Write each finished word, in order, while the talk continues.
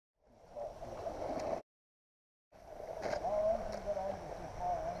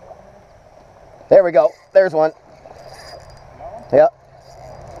There we go. There's one. Yep.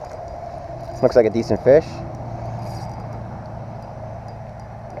 Looks like a decent fish.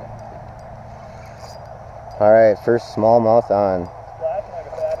 All right, first smallmouth on. Flashing like a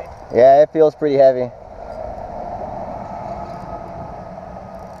fatty. Yeah, it feels pretty heavy.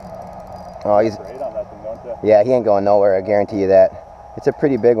 Oh, he's. Great on that thing, don't you? Yeah, he ain't going nowhere. I guarantee you that. It's a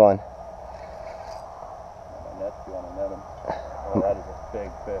pretty big one. My net's going to net him. Oh, that is a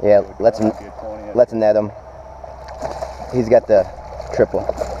big fish. Yeah, dude. let's net him. He's got the triple.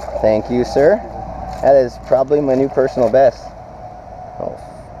 Thank you, sir. That is probably my new personal best. Oh,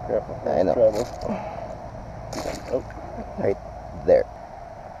 Careful. I know. Trouble. Oh. Right there.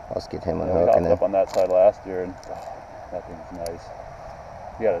 Let's get him We unhooking hopped up on that side last year, and that thing's nice.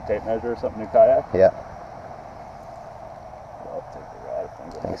 You got a tape measure or something, new kayak? Yeah. I'll take the rod if I'm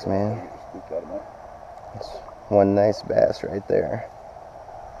going. Thanks, man. Get your scoop out of that. That's one nice bass right there.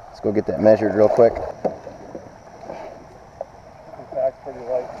 Let's go get that measured real quick. The pack's pretty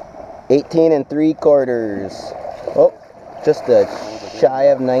light. 18 3/4. Oh, just a shy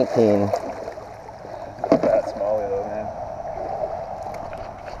of 19. Fat smallie though, man.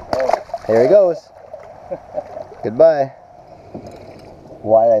 Oh. There he goes. Goodbye.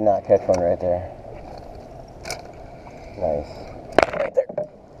 Why did I not catch one right there? Nice. Right there.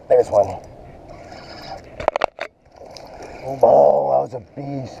 There's one. Oh, that was a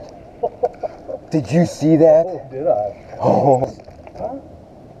beast. Did you see that? Oh, did I? Oh. Huh?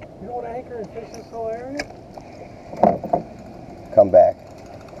 You don't want to anchor and fish this whole area? Come back.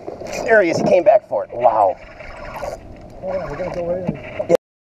 There he is. He came back for it. Wow. Hold on, we're going to go right in.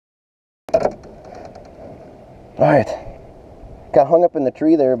 All right. Got hung up in the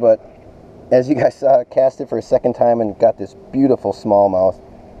tree there, but as you guys saw, I cast it for a second time and got this beautiful smallmouth.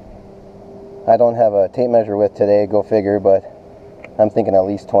 I don't have a tape measure with today, go figure, but I'm thinking at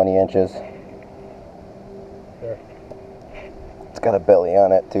least 20 inches. There. It's got a belly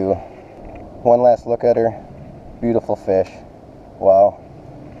on it too. One last look at her. Beautiful fish. Wow.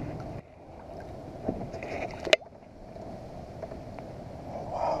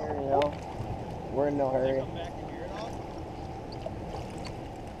 Wow. You know, we're in no hurry.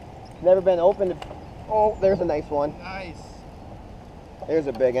 Never been open to... Oh, there's a nice one. Nice. There's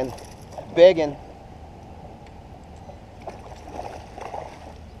a big one. Big one.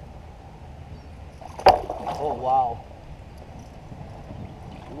 Oh, wow.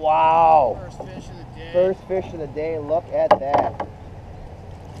 Wow. First fish of the day. First fish of the day. Look at that.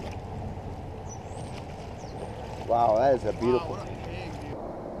 Wow, that is a beautiful... Wow, what a pig, dude.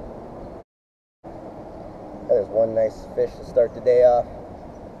 That is one nice fish to start the day off.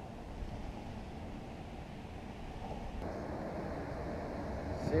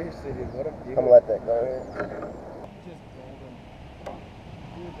 Seriously, dude, what a beauty. I'm gonna let that go here. Just golden.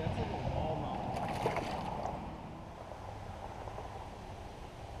 Dude, that's like a smallmouth.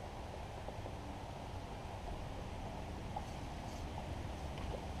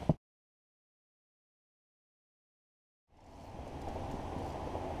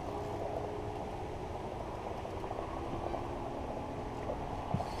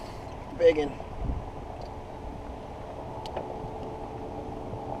 Big one.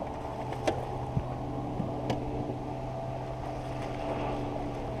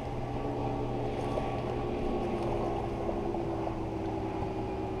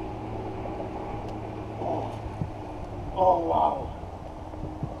 Oh, wow.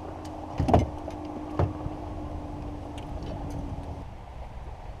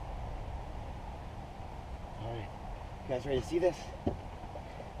 All right, you guys ready to see this?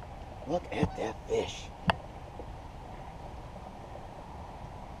 Look at that fish.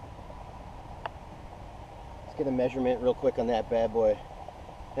 Let's get a measurement real quick on that bad boy.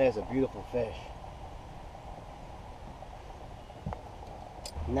 That is a beautiful fish.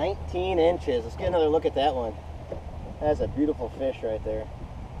 19 inches. Let's get another look at that one. That's a beautiful fish right there.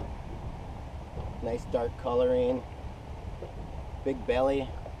 Nice dark coloring. Big belly.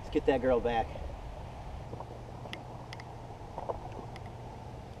 Let's get that girl back.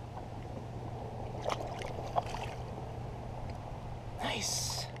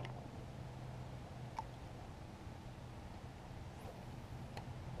 Nice.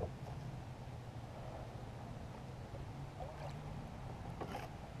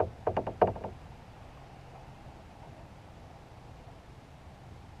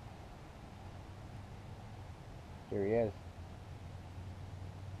 Here he is.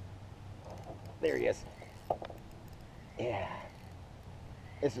 There he is. Yeah.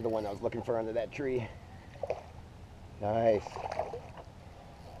 This is the one I was looking for under that tree. Nice.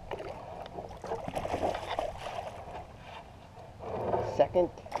 Second.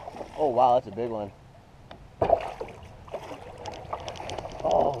 Oh wow, that's a big one.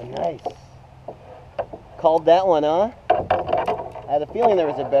 Oh, nice. Called that one, huh? I had a feeling there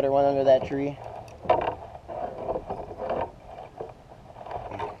was a better one under that tree.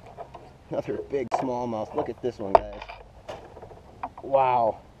 Another big smallmouth. Look at this one, guys.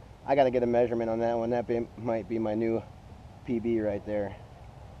 Wow. I gotta get a measurement on that one. That might be my new PB right there.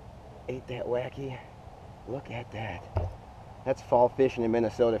 Ain't that wacky? Look at that. That's fall fishing in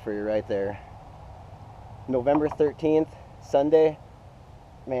Minnesota for you right there. November 13th, Sunday.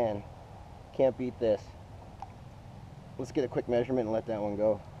 Man, can't beat this. Let's get a quick measurement and let that one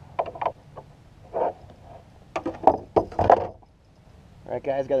go. Alright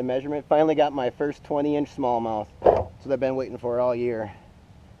guys, got a measurement. Finally got my first 20-inch smallmouth. That's what I've been waiting for all year.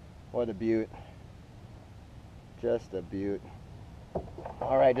 What a beaut. Just a beaut.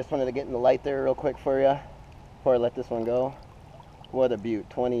 Alright, just wanted to get in the light there real quick for you before I let this one go. What a beaut,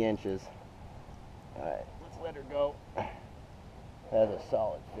 20 inches. Alright, let's let her go. That's a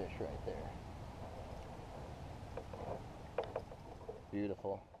solid fish right there.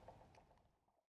 Beautiful.